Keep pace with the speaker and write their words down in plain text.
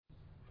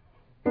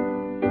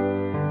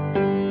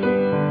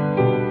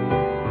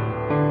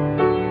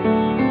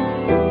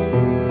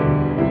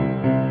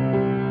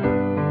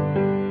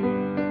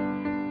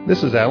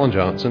This is Alan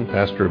Johnson,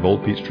 pastor of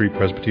Old Peachtree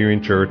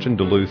Presbyterian Church in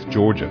Duluth,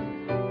 Georgia.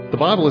 The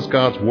Bible is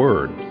God's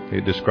Word.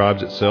 It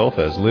describes itself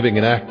as living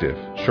and active,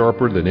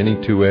 sharper than any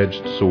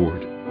two-edged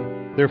sword.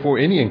 Therefore,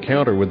 any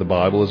encounter with the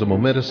Bible is a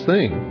momentous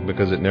thing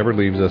because it never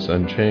leaves us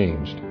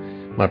unchanged.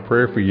 My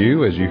prayer for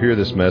you as you hear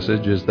this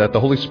message is that the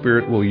Holy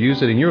Spirit will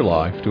use it in your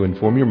life to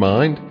inform your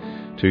mind,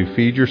 to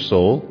feed your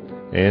soul,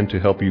 and to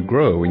help you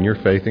grow in your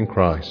faith in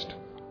Christ.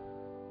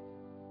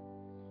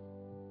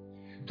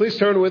 Please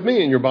turn with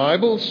me in your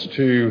Bibles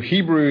to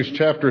Hebrews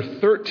chapter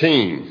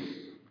 13.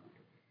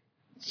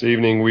 This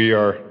evening we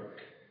are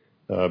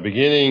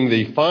beginning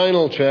the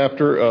final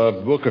chapter of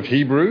the book of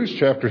Hebrews,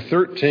 chapter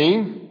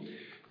 13,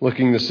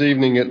 looking this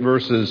evening at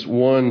verses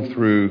 1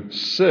 through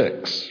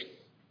 6.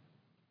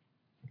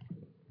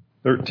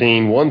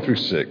 13, 1 through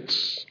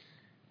 6.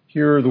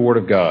 Hear the word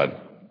of God.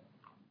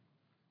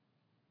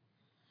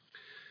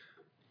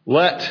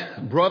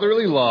 Let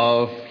brotherly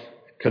love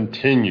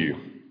continue.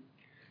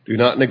 Do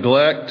not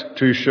neglect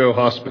to show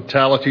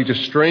hospitality to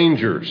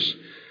strangers,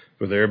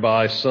 for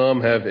thereby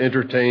some have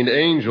entertained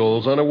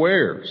angels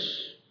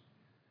unawares.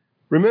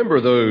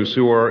 Remember those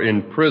who are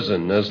in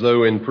prison, as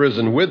though in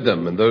prison with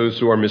them, and those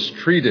who are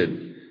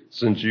mistreated,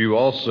 since you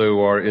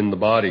also are in the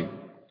body.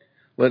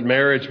 Let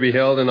marriage be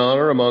held in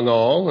honor among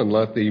all, and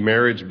let the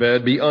marriage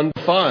bed be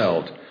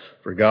undefiled,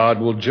 for God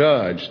will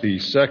judge the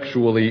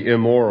sexually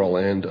immoral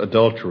and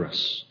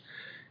adulterous.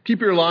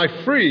 Keep your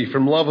life free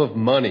from love of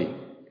money,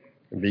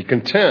 and be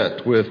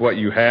content with what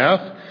you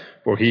have,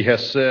 for he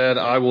has said,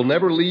 I will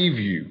never leave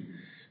you,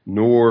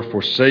 nor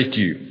forsake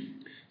you.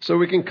 So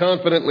we can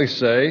confidently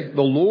say,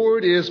 the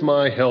Lord is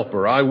my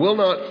helper. I will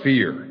not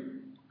fear.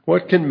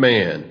 What can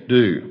man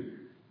do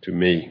to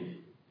me?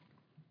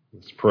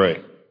 Let's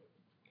pray.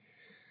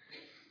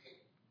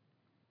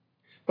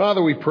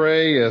 Father, we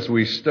pray as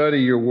we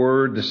study your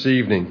word this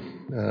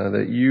evening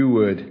that you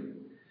would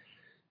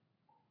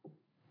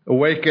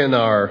awaken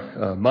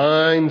our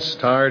minds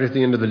tired at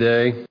the end of the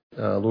day.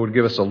 Lord,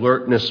 give us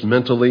alertness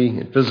mentally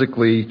and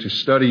physically to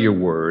study your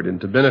word and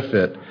to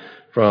benefit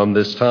from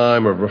this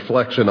time of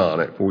reflection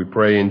on it. For we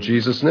pray in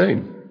Jesus'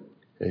 name.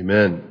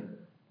 Amen.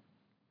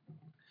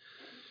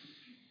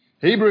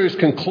 Hebrews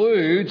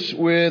concludes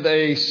with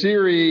a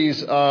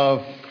series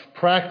of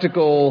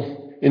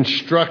practical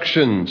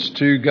instructions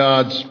to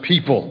God's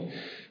people.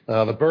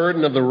 The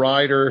burden of the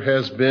writer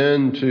has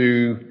been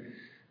to,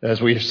 as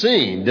we've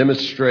seen,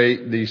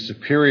 demonstrate the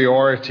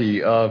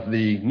superiority of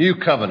the new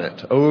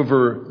covenant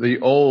over the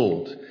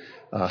old.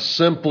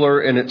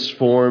 Simpler in its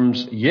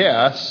forms,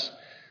 yes,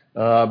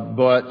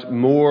 but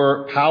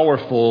more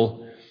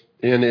powerful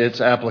in its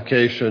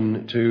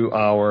application to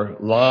our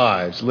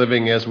lives,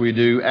 living as we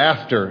do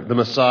after the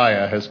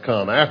Messiah has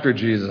come, after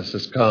Jesus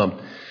has come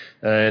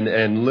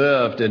and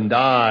lived and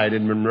died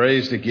and been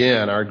raised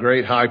again, our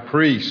great high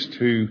priest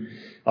who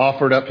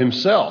offered up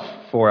himself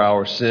for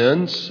our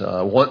sins,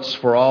 once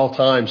for all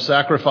time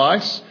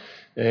sacrifice,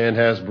 and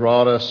has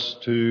brought us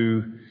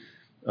to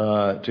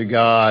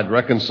God,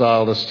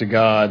 reconciled us to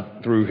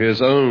God through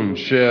his own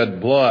shed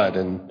blood,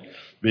 and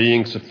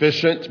being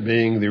sufficient,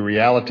 being the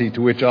reality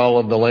to which all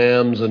of the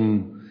lambs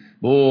and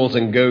bulls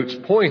and goats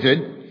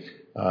pointed,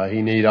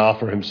 he need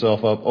offer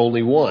himself up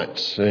only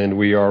once, and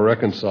we are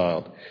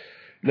reconciled.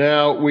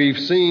 Now, we've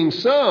seen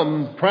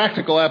some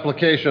practical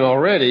application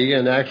already,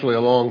 and actually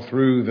along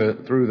through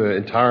the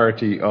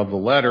entirety of the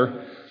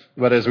letter.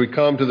 But as we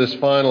come to this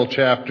final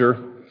chapter,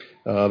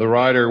 the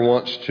writer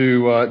wants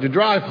to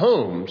drive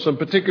home some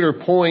particular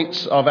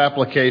points of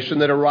application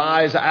that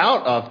arise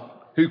out of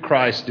who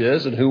Christ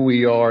is and who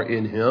we are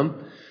in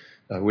him.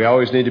 We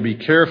always need to be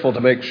careful to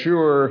make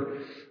sure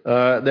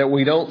that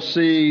we don't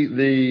see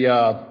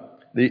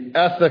the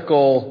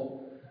ethical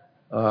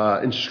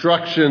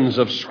instructions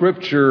of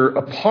Scripture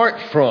apart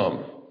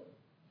from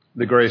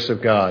the grace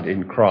of God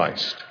in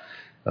Christ.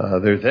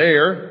 They're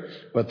there,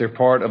 but they're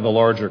part of the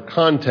larger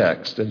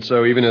context. And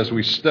so even as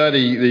we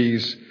study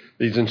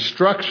these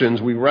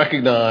instructions, we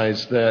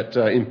recognize that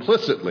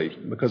implicitly,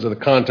 because of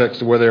the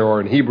context of where they are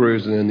in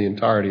Hebrews and in the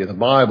entirety of the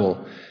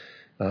Bible,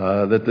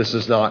 that this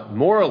is not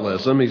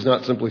moralism. He's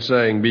not simply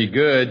saying, be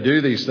good,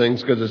 do these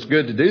things because it's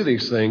good to do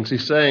these things.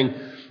 He's saying,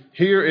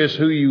 here is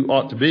who you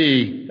ought to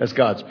be as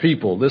God's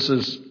people. This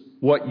is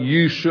what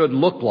you should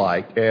look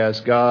like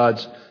as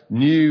God's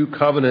new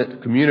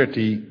covenant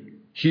community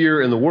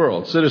here in the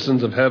world,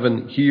 citizens of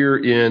heaven here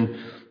in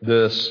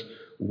this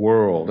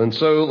world. And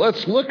so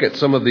let's look at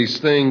some of these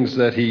things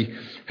that he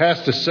has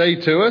to say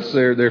to us.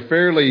 They're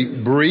fairly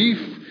brief.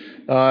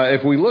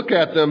 If we look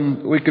at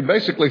them, we could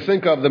basically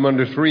think of them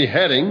under three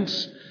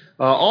headings,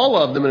 all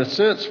of them in a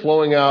sense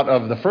flowing out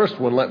of the first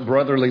one, let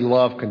brotherly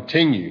love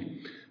continue.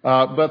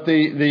 But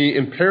the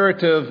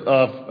imperative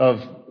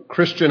of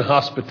Christian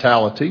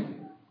hospitality,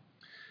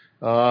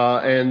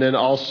 and then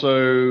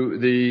also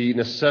the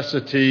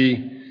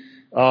necessity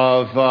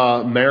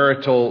of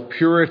marital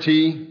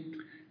purity,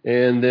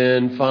 and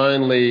then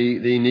finally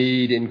the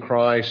need in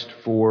Christ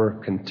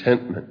for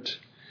contentment.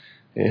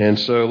 And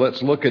so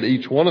let's look at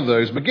each one of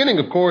those, beginning,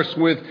 of course,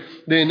 with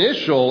the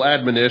initial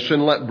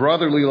admonition, let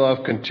brotherly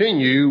love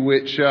continue,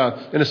 which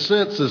in a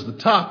sense is the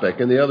topic,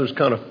 and the others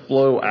kind of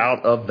flow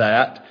out of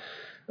that.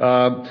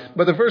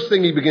 But the first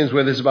thing he begins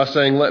with is by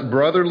saying, let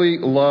brotherly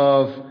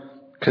love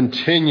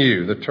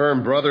continue. The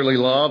term brotherly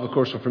love, of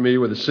course, we're familiar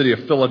with the city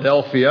of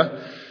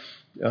Philadelphia,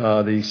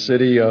 the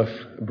city of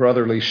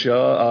brotherly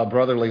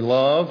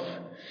love.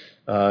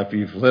 If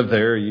you've lived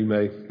there, you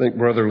may think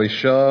brotherly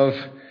shove.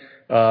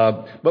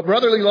 But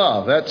brotherly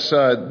love, that's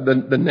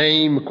the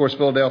name. Of course,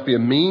 Philadelphia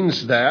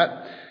means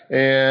that.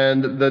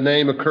 And the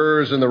name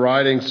occurs in the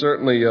writings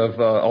certainly of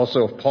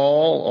also of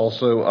Paul,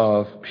 also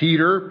of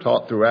Peter,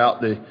 taught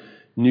throughout the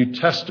New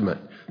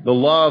Testament. The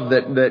love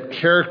that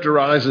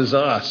characterizes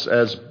us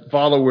as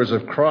followers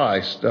of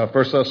Christ. 1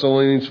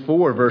 Thessalonians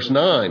 4, verse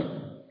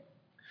 9.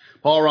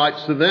 Paul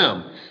writes to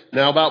them,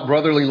 now about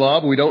brotherly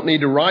love, we don't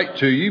need to write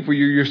to you, for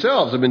you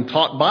yourselves have been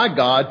taught by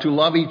God to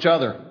love each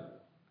other.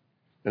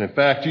 And in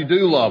fact, you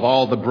do love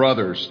all the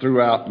brothers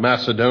throughout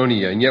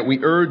Macedonia, and yet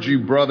we urge you,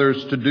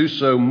 brothers, to do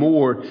so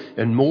more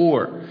and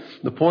more.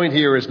 The point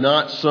here is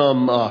not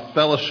some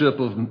fellowship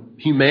of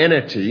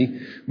humanity,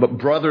 but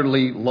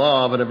brotherly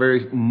love in a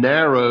very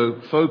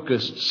narrow,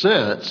 focused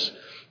sense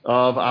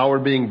of our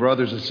being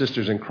brothers and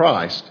sisters in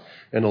Christ,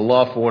 and a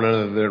love for one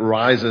another that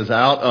rises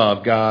out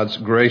of God's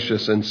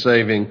gracious and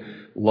saving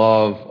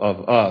love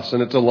of us.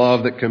 And it's a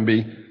love that can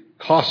be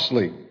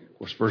costly.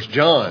 Of course, 1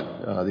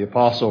 John, the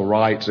apostle,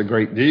 writes a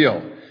great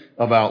deal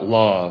about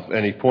love,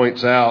 and he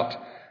points out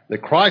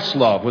that Christ's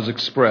love was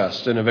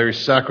expressed in a very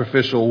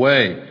sacrificial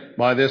way.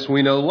 By this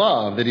we know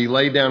love, that he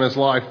laid down his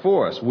life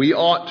for us. We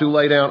ought to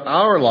lay down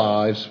our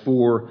lives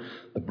for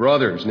the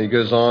brothers. And he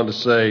goes on to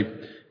say,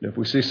 if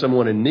we see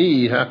someone in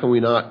need, how can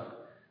we not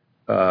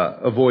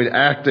avoid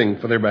acting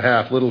for their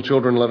behalf? Little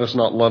children, let us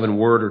not love in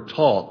word or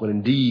talk, but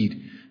in deed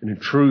and in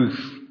truth.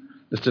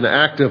 It's an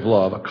active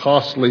love, a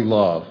costly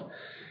love.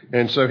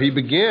 And so he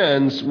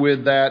begins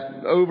with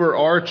that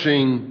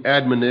overarching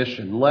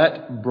admonition,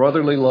 let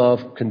brotherly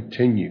love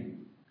continue.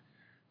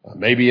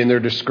 Maybe in their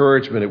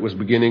discouragement it was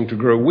beginning to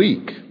grow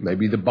weak.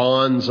 Maybe the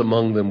bonds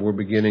among them were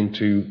beginning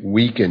to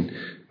weaken.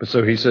 But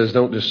so he says,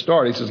 don't just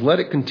start. He says, let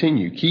it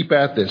continue. Keep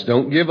at this.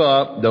 Don't give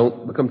up.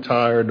 Don't become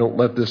tired. Don't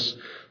let this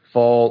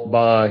fall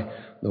by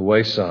the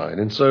wayside.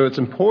 And so it's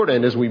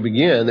important as we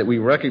begin that we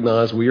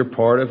recognize we are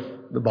part of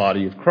the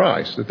body of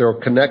Christ, that there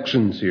are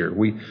connections here.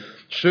 We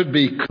should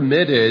be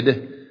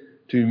committed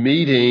to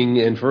meeting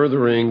and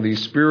furthering the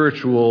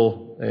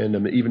spiritual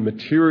and even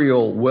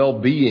material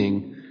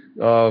well-being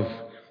of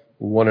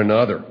one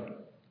another.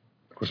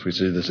 Of course, we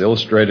see this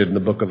illustrated in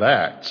the book of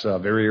Acts,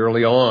 very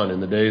early on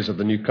in the days of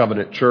the New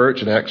Covenant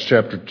Church in Acts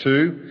chapter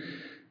 2.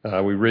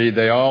 We read,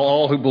 they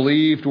all who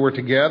believed were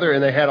together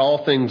and they had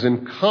all things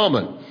in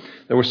common.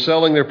 They were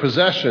selling their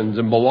possessions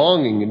and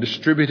belonging and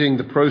distributing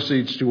the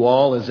proceeds to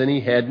all as any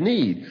had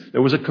need.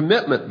 There was a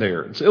commitment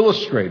there. It's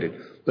illustrated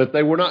that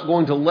they were not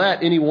going to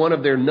let any one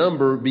of their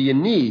number be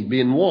in need, be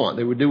in want.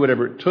 They would do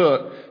whatever it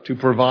took to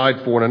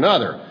provide for one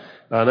another.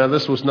 Now,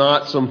 this was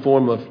not some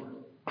form of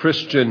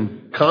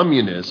Christian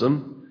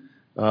communism.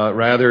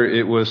 Rather,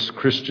 it was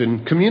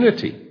Christian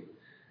community.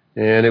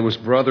 And it was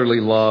brotherly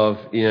love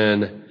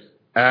in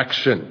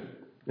action.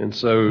 And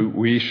so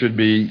we should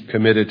be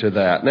committed to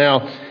that.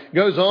 Now, it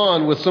goes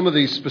on with some of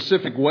these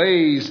specific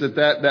ways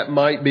that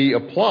might be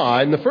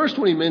applied. And the first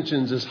one he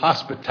mentions is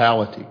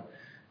hospitality.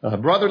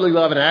 Brotherly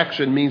love in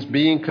action means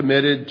being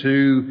committed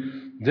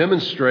to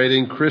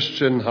demonstrating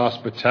Christian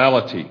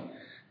hospitality.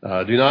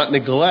 Do not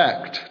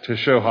neglect to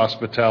show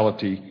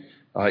hospitality.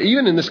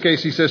 Even in this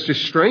case, he says to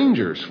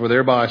strangers, for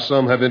thereby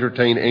some have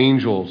entertained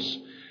angels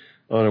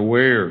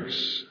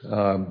unawares.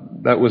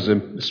 That was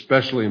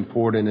especially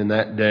important in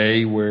that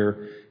day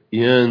where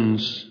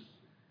inns,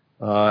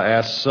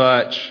 as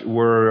such,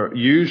 were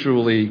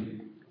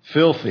usually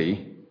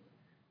filthy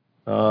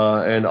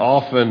and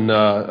often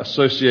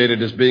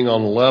associated as being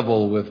on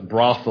level with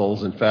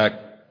brothels. In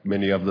fact,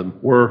 many of them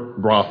were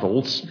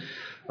brothels.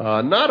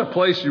 Not a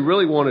place you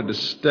really wanted to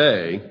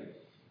stay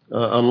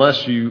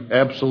unless you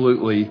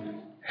absolutely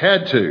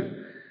had to.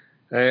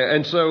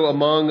 And so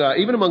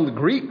even among the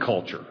Greek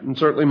culture, and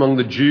certainly among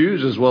the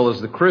Jews as well as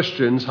the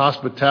Christians,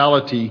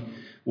 hospitality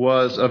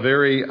was a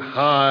very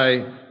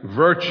high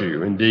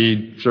virtue.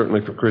 Indeed,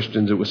 certainly for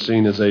Christians, it was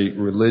seen as a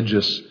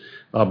religious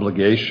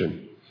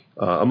obligation.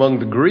 Among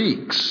the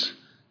Greeks,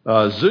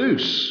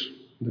 Zeus,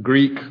 the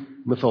Greek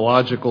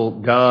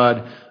mythological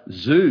god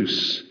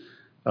Zeus,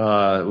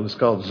 it was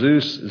called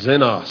Zeus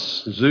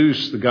Xenos,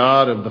 Zeus, the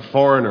god of the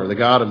foreigner, the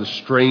god of the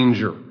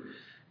stranger,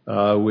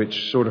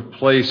 which sort of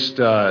placed,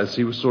 as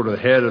he was sort of the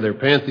head of their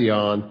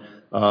pantheon,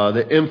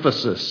 the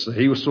emphasis.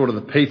 He was sort of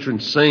the patron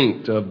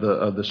saint of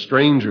the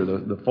stranger,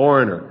 the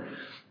foreigner.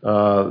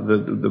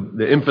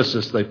 The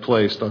emphasis they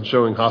placed on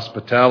showing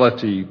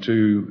hospitality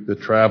to the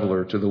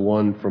traveler, to the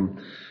one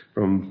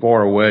from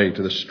far away,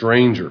 to the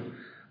stranger.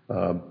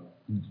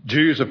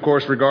 Jews, of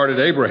course, regarded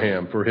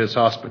Abraham for his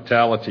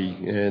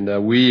hospitality,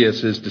 and we as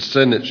his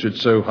descendants should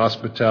show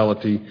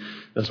hospitality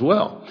as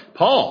well.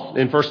 Paul,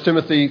 in 1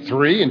 Timothy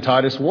 3 and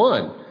Titus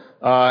 1,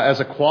 as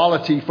a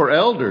quality for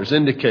elders,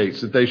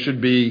 indicates that they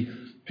should be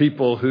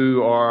people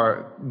who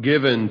are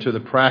given to the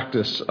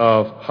practice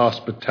of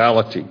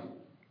hospitality.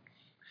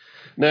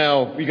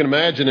 Now, you can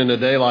imagine in a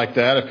day like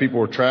that, if people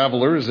were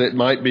travelers, it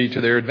might be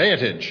to their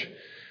advantage.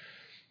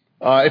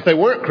 If they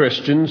weren't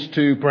Christians,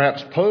 to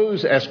perhaps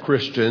pose as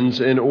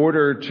Christians in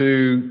order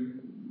to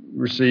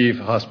receive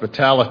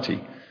hospitality.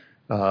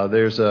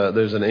 There's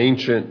an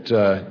ancient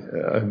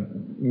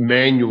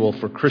manual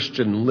for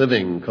Christian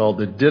living called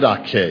the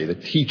Didache, the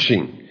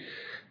teaching,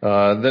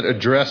 that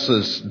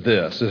addresses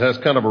this. It has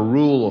kind of a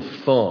rule of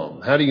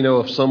thumb. How do you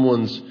know if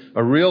someone's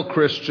a real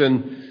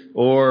Christian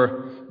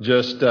or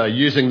just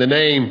using the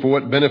name for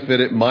what benefit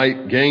it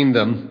might gain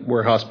them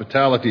where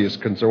hospitality is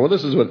concerned? Well,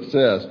 this is what it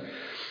says.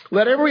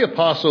 Let every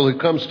apostle who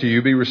comes to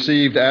you be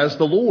received as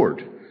the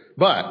Lord,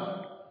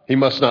 but he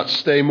must not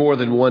stay more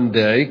than 1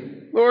 day,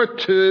 or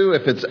 2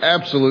 if it's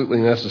absolutely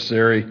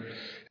necessary.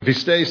 If he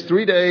stays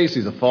 3 days,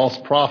 he's a false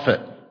prophet.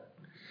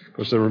 Of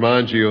course, it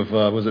reminds you of,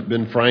 was it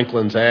Ben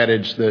Franklin's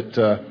adage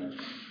that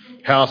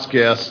house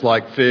guests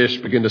like fish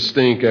begin to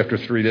stink after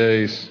 3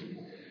 days?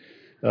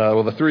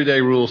 Well, the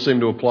 3-day rule seemed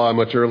to apply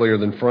much earlier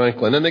than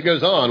Franklin. And it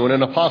goes on, when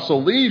an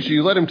apostle leaves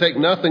you, let him take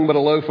nothing but a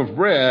loaf of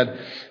bread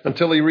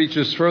until he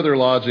reaches further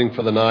lodging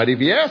for the night. If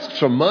he asks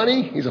for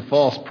money, he's a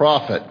false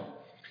prophet.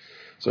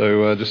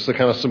 So just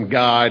kind of some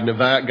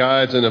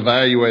guides in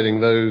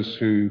evaluating those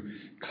who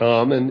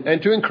come.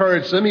 And to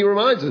encourage them, he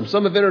reminds them,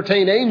 some have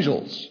entertained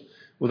angels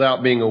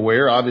without being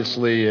aware.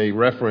 Obviously a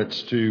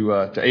reference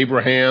to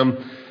Abraham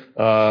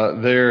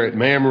there at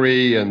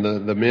Mamre and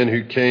the men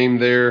who came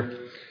there.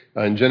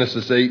 In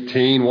Genesis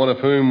 18, one of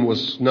whom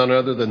was none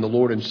other than the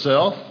Lord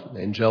himself,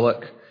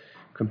 angelic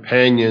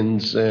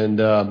companions, and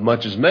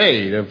much is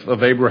made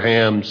of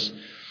Abraham's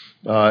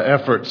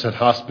efforts at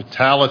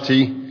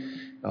hospitality,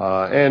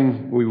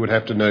 and we would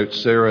have to note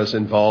Sarah's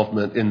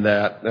involvement in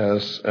that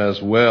as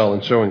well,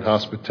 in showing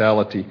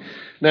hospitality.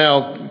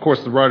 Now, of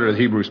course, the writer of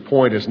the Hebrews'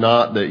 point is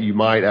not that you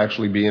might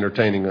actually be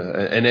entertaining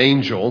an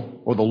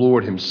angel or the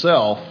Lord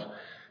himself,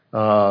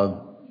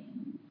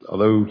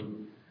 although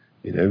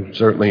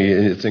certainly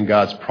it's in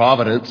God's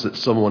providence that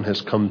someone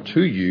has come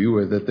to you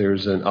or that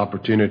there's an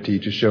opportunity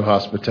to show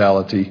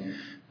hospitality,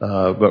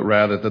 but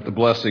rather that the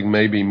blessing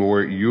may be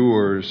more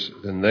yours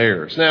than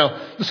theirs.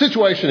 Now, the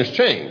situation has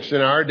changed.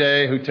 In our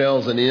day,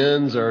 hotels and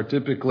inns are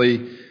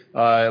typically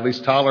at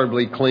least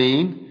tolerably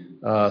clean,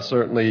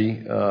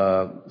 certainly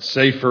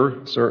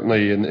safer,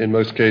 certainly in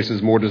most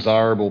cases more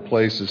desirable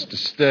places to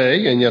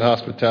stay, and yet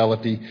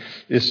hospitality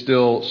is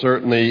still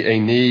certainly a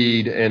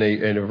need and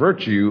a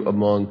virtue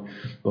among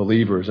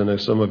believers. I know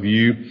some of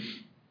you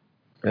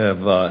have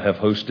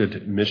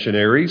hosted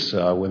missionaries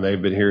when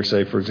they've been here,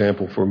 say, for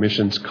example, for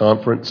missions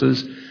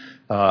conferences.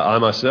 I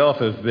myself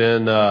have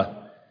been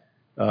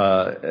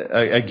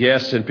a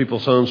guest in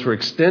people's homes for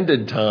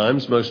extended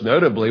times, most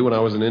notably when I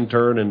was an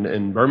intern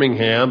in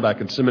Birmingham back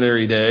in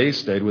seminary days,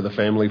 stayed with a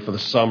family for the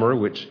summer,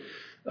 which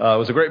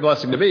was a great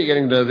blessing to me,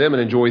 getting to know them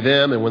and enjoy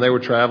them. And when they were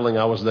traveling,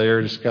 I was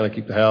there just to kind of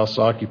keep the house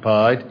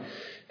occupied,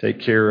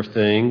 take care of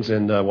things.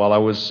 And while I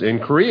was in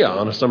Korea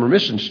on a summer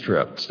missions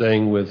trip,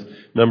 staying with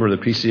a number of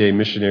the PCA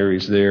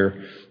missionaries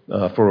there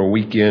for a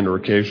weekend or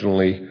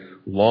occasionally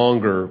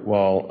longer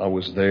while I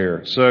was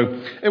there.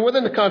 So, and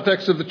within the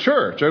context of the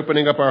church,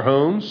 opening up our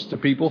homes to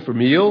people for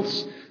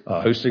meals,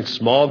 hosting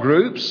small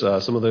groups,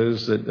 some of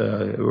those that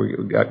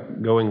we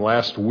got going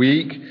last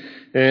week,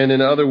 and in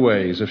other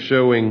ways of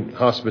showing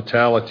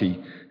hospitality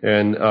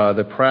and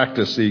the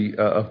practice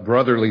of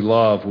brotherly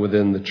love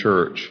within the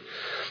church.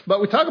 But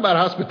we talk about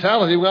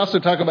hospitality, we also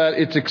talk about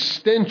its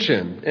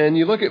extension. And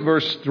you look at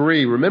verse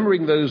 3,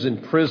 remembering those in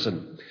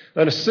prison.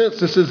 In a sense,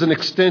 this is an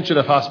extension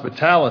of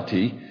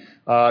hospitality,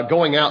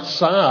 going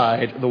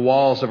outside the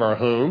walls of our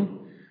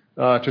home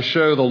to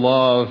show the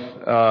love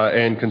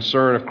and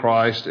concern of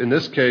Christ, in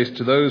this case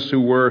to those who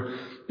were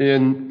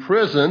in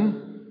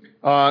prison,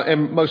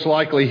 and most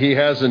likely he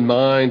has in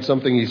mind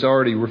something he's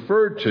already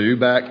referred to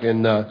back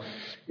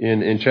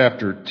in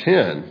chapter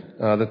 10,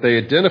 that they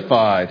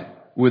identified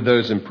with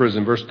those in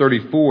prison. Verse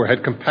 34,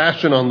 had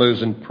compassion on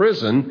those in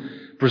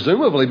prison,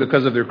 presumably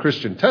because of their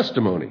Christian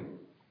testimony.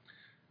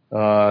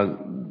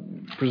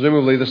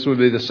 Presumably this would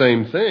be the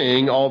same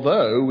thing,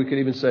 although we could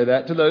even say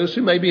that to those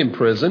who may be in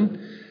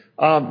prison,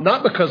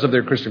 not because of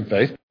their Christian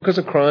faith, because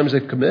of crimes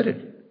they've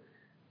committed.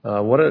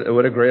 What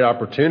a great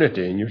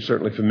opportunity. And you're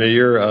certainly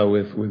familiar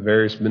with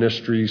various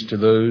ministries to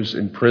those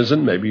in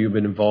prison. Maybe you've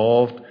been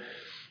involved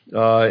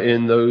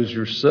in those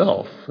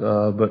yourself.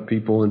 But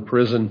people in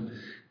prison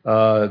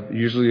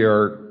usually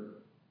are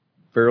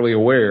fairly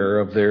aware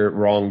of their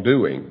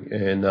wrongdoing.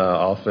 And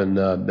often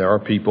there are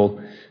people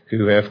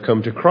who have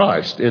come to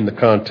Christ in the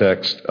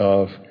context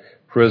of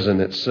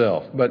prison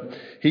itself. But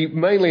he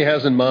mainly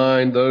has in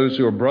mind those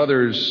who are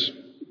brothers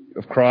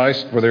of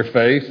Christ for their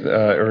faith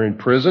are in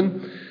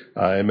prison.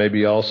 and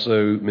maybe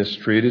also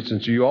mistreated,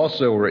 since you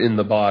also are in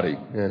the body.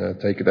 And I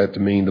take that to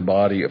mean the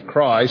body of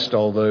Christ,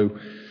 although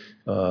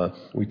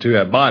we too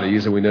have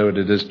bodies, and we know what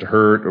it is to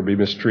hurt or be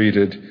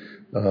mistreated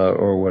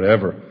or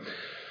whatever.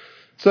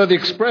 So the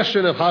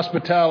expression of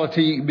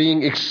hospitality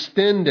being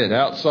extended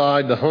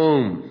outside the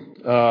home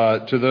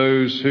to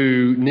those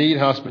who need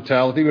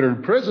hospitality but are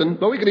in prison,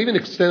 but we could even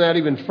extend that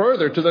even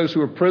further to those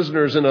who are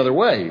prisoners in other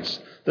ways.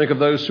 Think of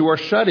those who are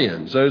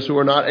shut-ins, those who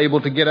are not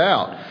able to get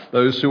out,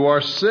 those who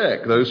are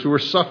sick, those who are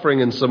suffering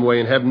in some way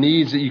and have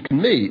needs that you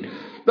can meet.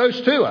 Those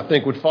too, I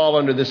think, would fall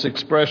under this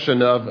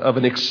expression of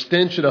an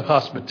extension of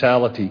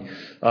hospitality,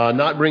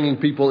 not bringing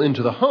people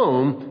into the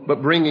home,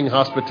 but bringing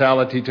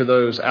hospitality to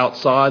those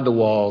outside the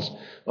walls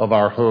of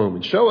our home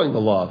and showing the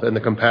love and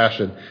the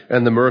compassion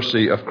and the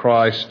mercy of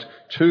Christ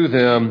to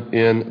them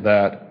in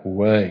that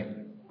way.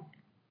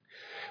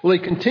 Well, he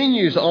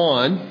continues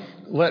on,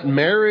 let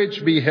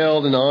marriage be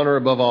held in honor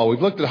above all.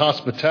 We've looked at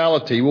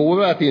hospitality. Well, what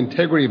about the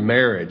integrity of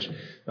marriage,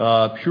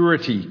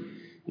 purity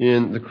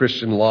in the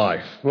Christian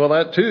life? Well,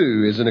 that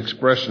too is an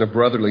expression of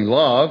brotherly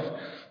love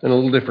in a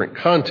little different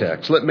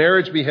context. Let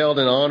marriage be held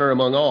in honor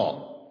among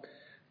all.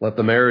 Let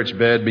the marriage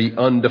bed be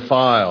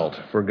undefiled,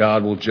 for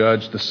God will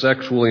judge the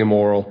sexually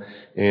immoral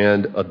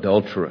and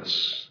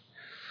adulterous.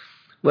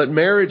 Let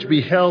marriage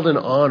be held in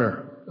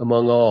honor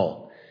among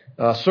all.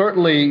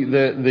 Certainly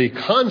the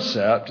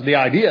concept, the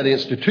idea, the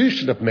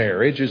institution of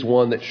marriage is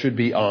one that should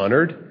be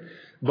honored,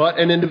 but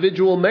an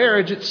individual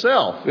marriage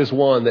itself is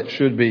one that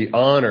should be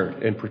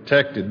honored and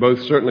protected,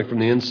 both certainly from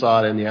the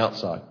inside and the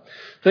outside.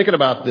 Thinking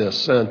about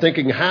this and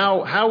thinking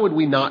how would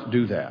we not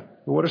do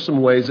that? What are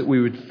some ways that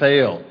we would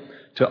fail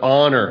to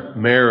honor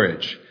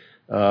marriage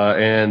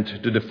and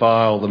to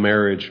defile the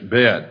marriage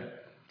bed?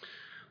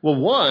 Well,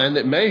 one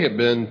that may have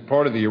been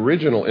part of the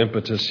original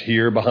impetus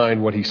here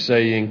behind what he's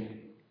saying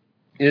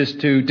is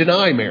to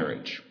deny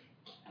marriage.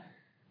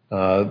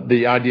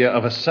 The idea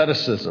of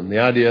asceticism, the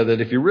idea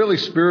that if you're really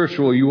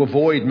spiritual, you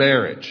avoid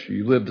marriage.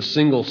 You live the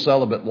single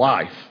celibate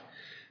life.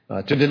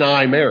 To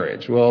deny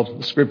marriage. Well,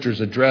 the Scriptures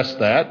address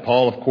that.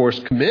 Paul, of course,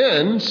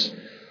 commends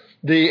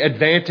the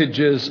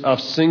advantages of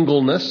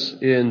singleness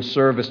in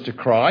service to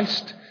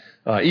Christ,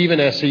 even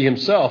as he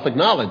himself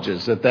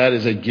acknowledges that that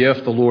is a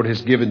gift the Lord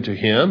has given to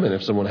him. And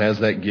if someone has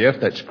that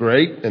gift, that's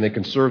great, and they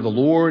can serve the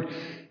Lord.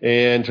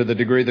 And to the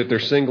degree that they're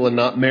single and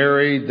not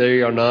married,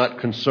 they are not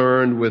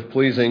concerned with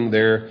pleasing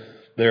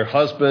their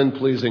husband,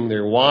 pleasing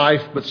their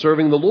wife, but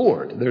serving the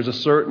Lord. There's a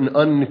certain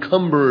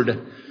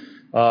unencumbered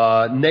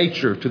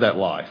nature to that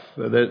life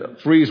that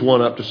frees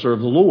one up to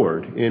serve the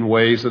Lord in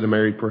ways that a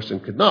married person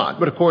could not.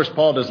 But of course,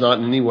 Paul does not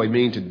in any way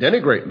mean to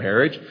denigrate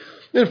marriage.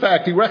 In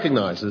fact, he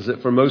recognizes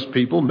that for most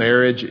people,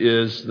 marriage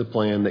is the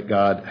plan that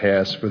God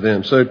has for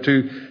them. So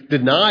to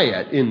deny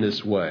it in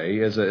this way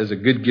as a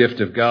good gift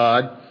of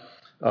God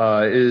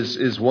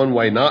is one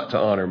way not to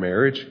honor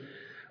marriage.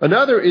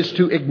 Another is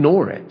to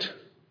ignore it.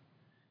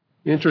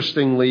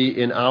 Interestingly,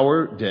 in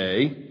our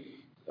day,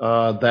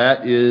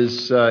 that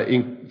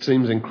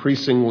seems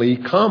increasingly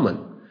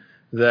common,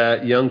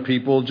 that young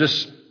people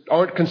just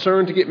aren't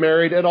concerned to get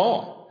married at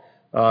all.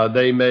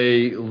 They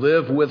may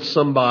live with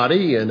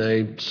somebody in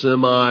a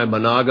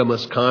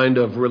semi-monogamous kind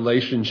of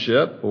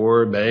relationship,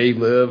 or may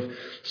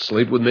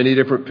sleep with many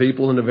different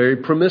people in a very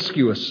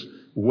promiscuous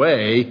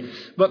way,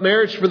 but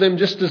marriage for them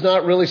just is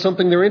not really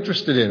something they're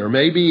interested in, or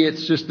maybe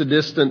it's just a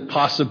distant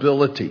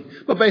possibility.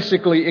 But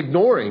basically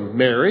ignoring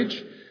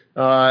marriage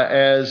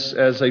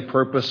as a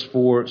purpose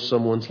for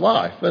someone's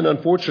life. And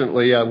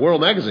unfortunately,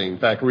 World Magazine, in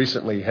fact,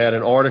 recently had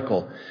an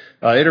article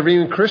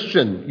interviewing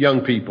Christian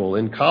young people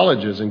in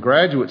colleges and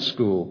graduate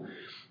school,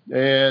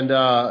 and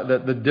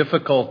the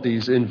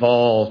difficulties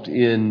involved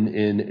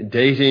in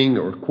dating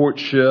or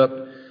courtship,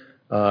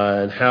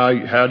 and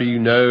how do you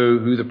know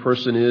who the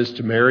person is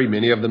to marry?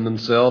 Many of them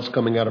themselves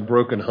coming out of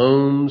broken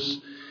homes,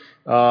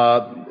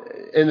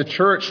 and the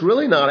church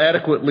really not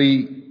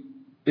adequately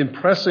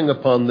impressing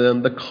upon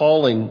them the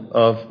calling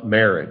of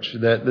marriage,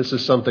 that this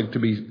is something to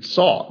be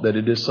sought, that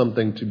it is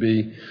something to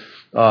be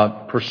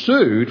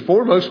pursued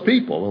for most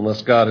people,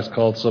 unless God has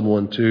called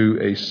someone to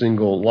a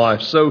single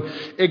life. So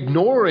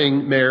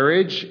ignoring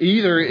marriage,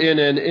 either in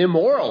an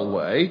immoral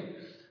way,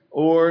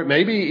 or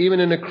maybe even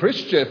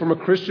from a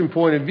Christian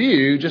point of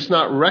view, just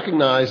not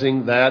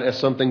recognizing that as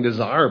something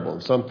desirable,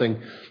 something,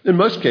 in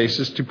most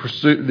cases, to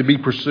be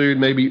pursued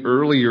maybe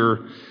earlier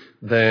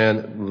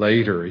than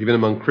later. Even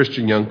among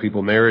Christian young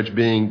people, marriage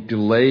being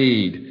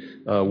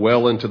delayed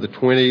well into the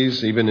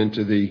 20s, even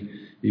into the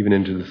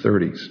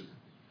 30s.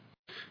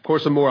 Of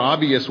course, a more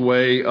obvious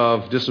way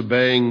of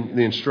disobeying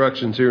the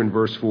instructions here in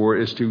verse 4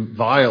 is to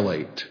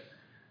violate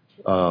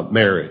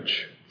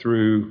marriage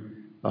through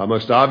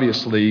most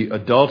obviously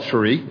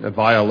adultery, a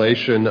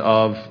violation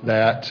of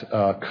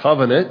that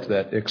covenant,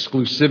 that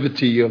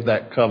exclusivity of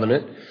that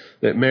covenant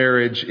that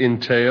marriage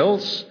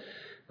entails.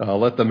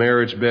 Let the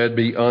marriage bed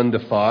be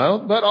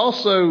undefiled, but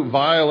also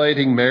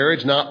violating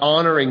marriage, not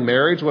honoring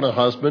marriage when a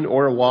husband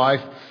or a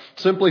wife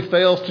simply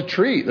fails to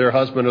treat their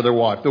husband or their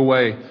wife the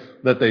way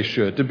that they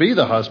should, to be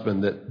the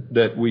husband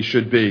that we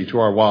should be to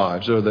our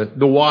wives, or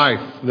the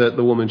wife that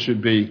the woman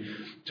should be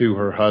to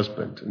her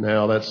husband.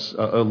 Now, that's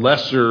a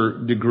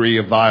lesser degree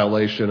of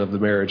violation of the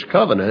marriage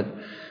covenant,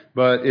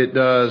 but it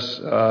does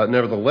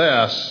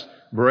nevertheless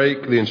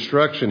break the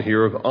instruction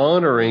here of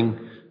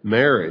honoring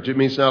marriage. It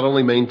means not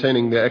only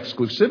maintaining the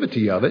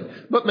exclusivity of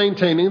it, but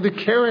maintaining the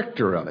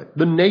character of it,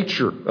 the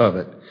nature of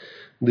it,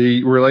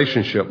 the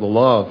relationship, the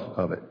love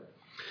of it.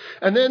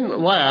 And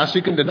then last,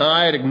 you can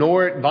deny it,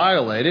 ignore it,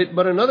 violate it,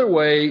 but another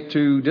way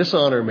to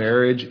dishonor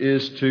marriage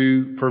is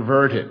to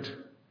pervert it.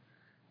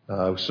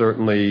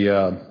 Certainly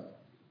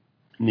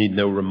need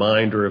no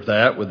reminder of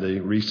that with the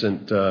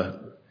recent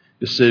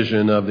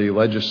decision of the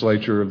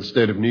legislature of the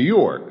state of New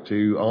York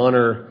to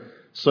honor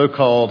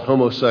so-called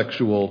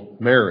homosexual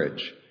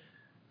marriage.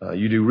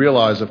 You do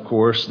realize, of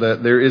course,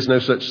 that there is no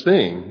such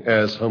thing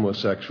as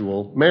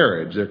homosexual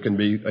marriage. There can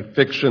be a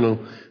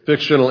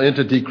fictional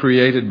entity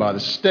created by the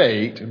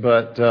state,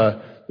 but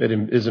it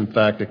is in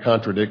fact a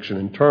contradiction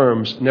in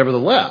terms.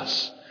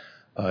 Nevertheless,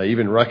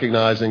 even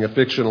recognizing a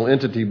fictional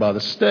entity by the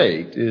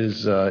state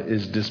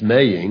is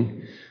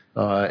dismaying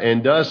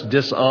and does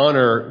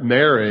dishonor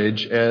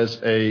marriage as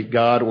a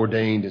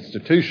God-ordained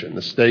institution.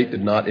 The state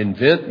did not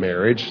invent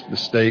marriage. The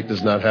state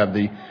does not have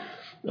the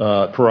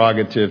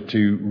prerogative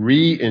to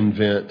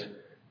reinvent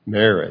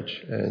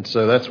marriage. And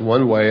so that's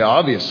one way,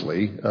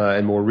 obviously,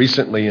 and more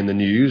recently in the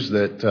news,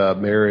 that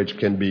marriage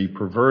can be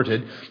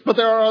perverted. But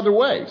there are other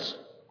ways.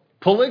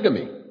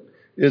 Polygamy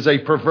is a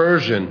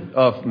perversion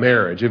of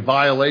marriage, a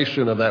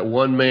violation of that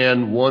one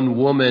man, one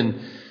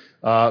woman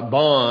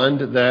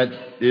bond that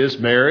is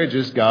marriage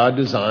as God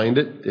designed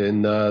it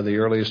in the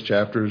earliest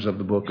chapters of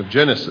the book of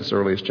Genesis,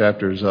 earliest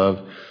chapters of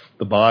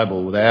the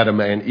Bible, with Adam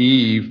and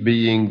Eve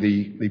being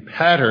the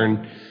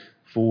pattern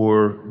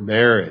for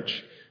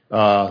marriage.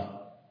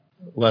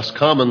 Less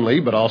commonly,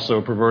 but also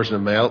a perversion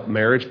of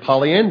marriage,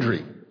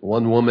 polyandry.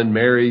 One woman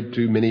married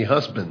to many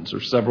husbands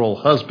or several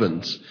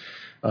husbands.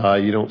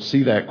 You don't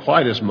see that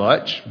quite as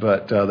much,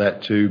 but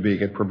that too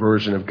being a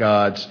perversion of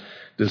God's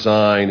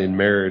design in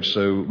marriage.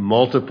 So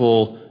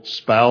multiple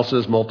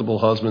spouses, multiple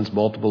husbands,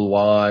 multiple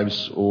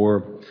wives,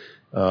 or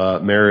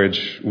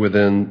marriage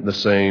within the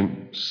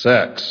same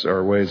sex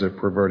are ways of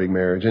perverting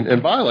marriage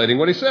and violating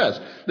what he says,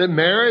 that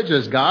marriage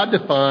as God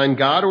defined,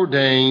 God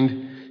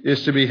ordained,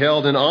 is to be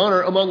held in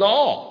honor among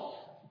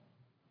all,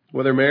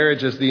 whether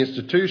marriage as the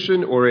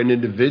institution or an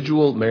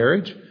individual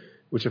marriage,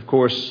 which of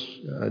course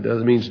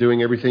means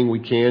doing everything we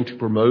can to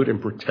promote and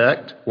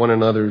protect one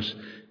another's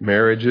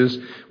marriages,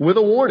 with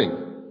a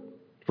warning.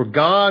 For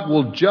God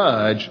will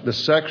judge the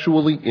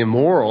sexually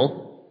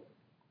immoral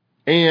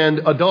and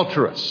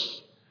adulterous.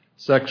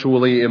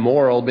 Sexually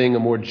immoral being a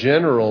more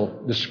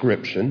general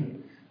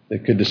description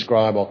that could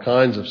describe all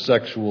kinds of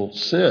sexual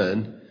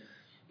sin,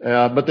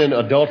 but then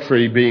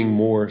adultery being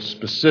more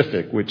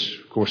specific, which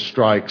of course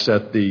strikes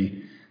at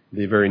the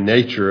very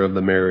nature of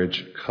the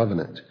marriage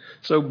covenant.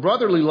 So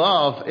brotherly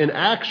love in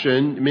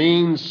action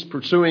means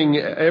pursuing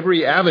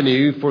every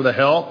avenue for the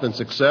health and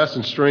success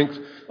and strength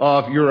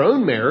of your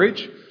own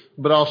marriage,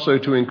 but also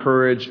to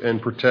encourage and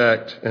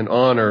protect and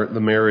honor the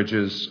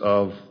marriages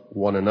of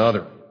one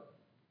another.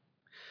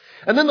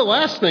 And then the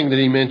last thing that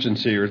he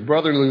mentions here is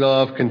brotherly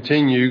love gets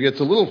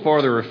a little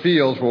farther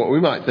afield from what we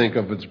might think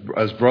of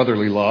as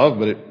brotherly love,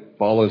 but it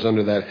follows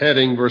under that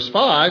heading. Verse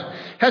 5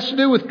 has to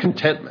do with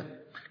contentment.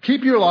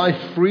 Keep your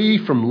life free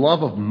from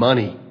love of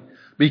money.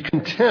 Be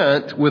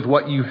content with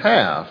what you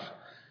have.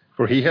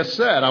 For he has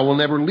said, I will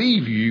never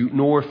leave you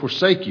nor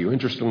forsake you.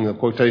 Interestingly, the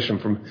quotation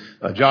from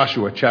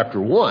Joshua chapter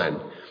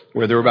 1,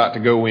 where they're about to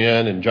go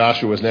in, and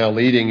Joshua is now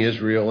leading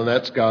Israel, and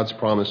that's God's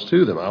promise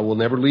to them. I will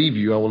never leave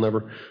you. I will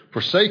never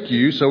forsake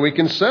you. So we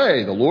can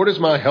say, the Lord is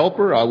my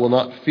helper. I will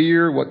not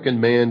fear. What can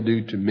man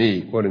do to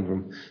me? Quoting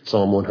from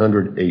Psalm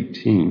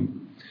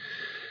 118.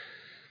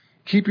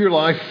 Keep your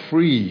life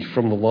free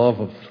from the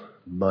love of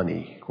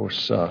money. Of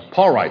course,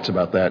 Paul writes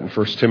about that in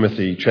 1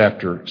 Timothy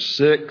chapter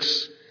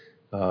 6,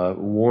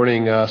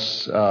 warning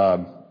us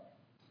to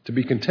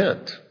be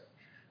content.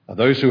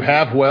 Those who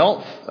have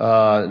wealth,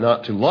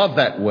 not to love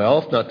that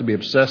wealth, not to be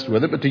obsessed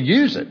with it, but to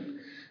use it,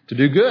 to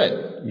do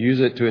good. Use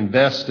it to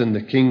invest in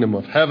the kingdom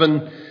of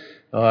heaven.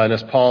 And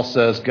as Paul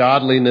says,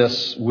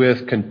 godliness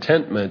with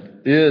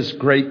contentment is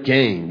great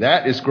gain.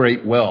 That is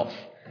great wealth.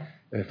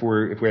 If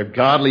we have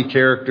godly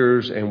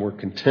characters and we're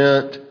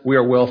content, we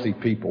are wealthy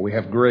people. We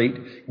have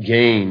great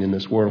gain in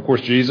this world. Of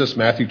course, Jesus,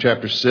 Matthew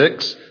chapter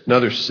 6,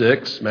 another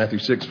 6, Matthew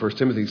 6, 1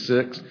 Timothy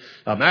 6,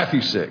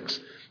 Matthew 6.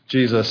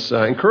 Jesus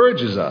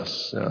encourages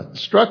us,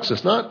 instructs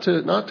us not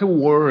to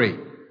worry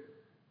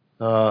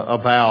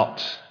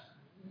about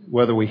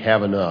whether we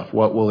have enough,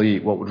 what we'll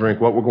eat, what we'll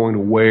drink, what we're going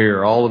to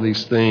wear, all of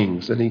these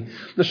things. And he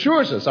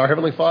assures us our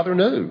Heavenly Father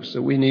knows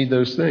that we need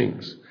those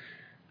things.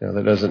 Now,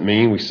 that doesn't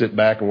mean we sit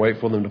back and wait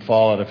for them to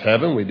fall out of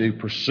heaven. We do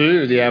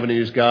pursue the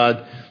avenues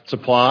God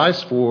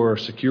supplies for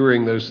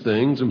securing those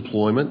things,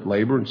 employment,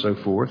 labor, and so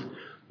forth.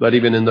 But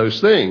even in those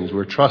things,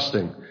 we're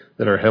trusting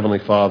that our Heavenly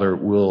Father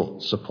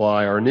will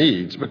supply our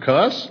needs,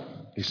 because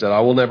He said, I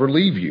will never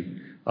leave you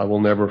I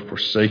will never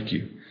forsake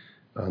you.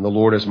 And the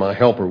Lord is my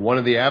helper. One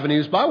of the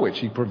avenues by which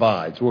he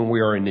provides when we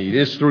are in need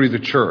is through the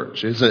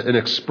church, is an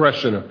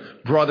expression of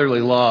brotherly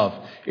love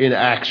in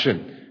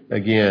action.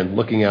 Again,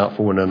 looking out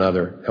for one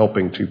another,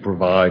 helping to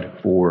provide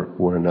for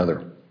one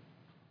another.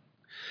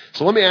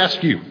 So let me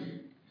ask you,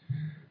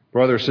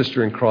 brother or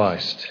sister in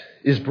Christ,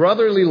 is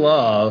brotherly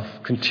love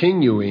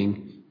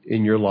continuing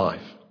in your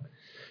life?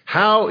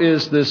 How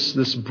is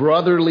this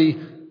brotherly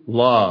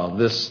love,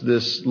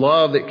 this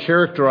love that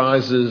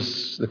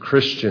characterizes the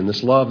Christian,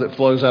 this love that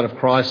flows out of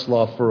Christ's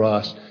love for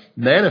us,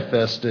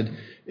 manifested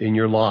in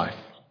your life?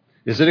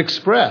 Is it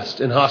expressed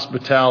in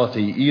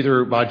hospitality,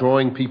 either by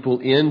drawing people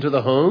into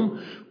the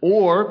home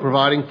or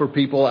providing for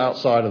people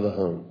outside of the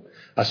home?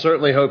 I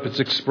certainly hope it's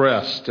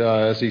expressed,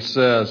 as he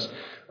says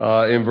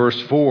in verse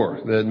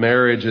 4, that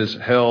marriage is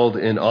held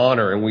in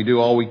honor and we do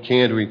all we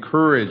can to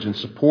encourage and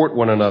support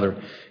one another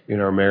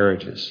in our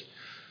marriages.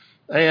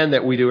 And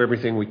that we do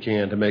everything we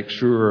can to make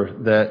sure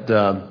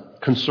that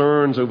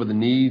concerns over the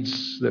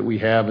needs that we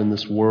have in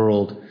this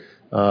world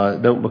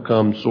don't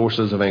become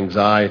sources of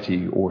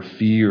anxiety or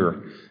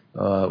fear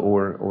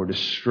or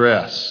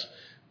distress,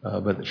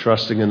 but that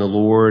trusting in the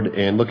Lord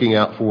and looking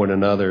out for one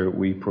another,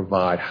 we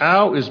provide.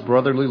 How is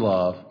brotherly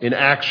love in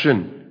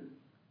action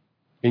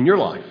in your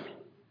life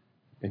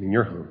and in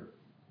your home?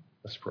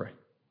 Let's pray.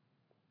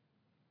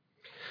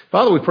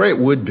 Father, we pray it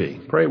would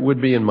be. Pray it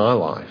would be in my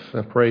life.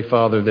 I pray,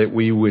 Father, that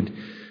we would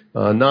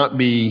not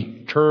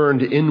be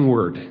turned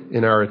inward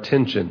in our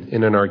attention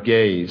and in our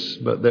gaze,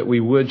 but that we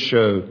would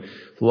show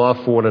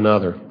love for one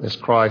another as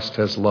Christ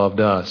has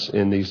loved us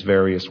in these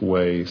various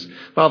ways.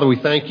 Father, we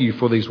thank you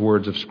for these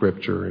words of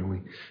Scripture, and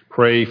we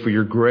pray for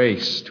your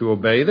grace to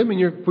obey them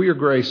and for your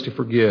grace to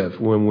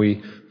forgive when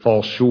we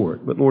fall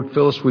short. But Lord,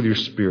 fill us with your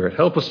Spirit.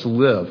 Help us to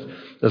live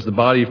as the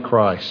body of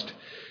Christ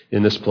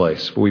in this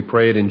place. For we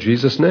pray it in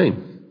Jesus'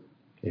 name.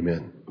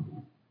 Amen.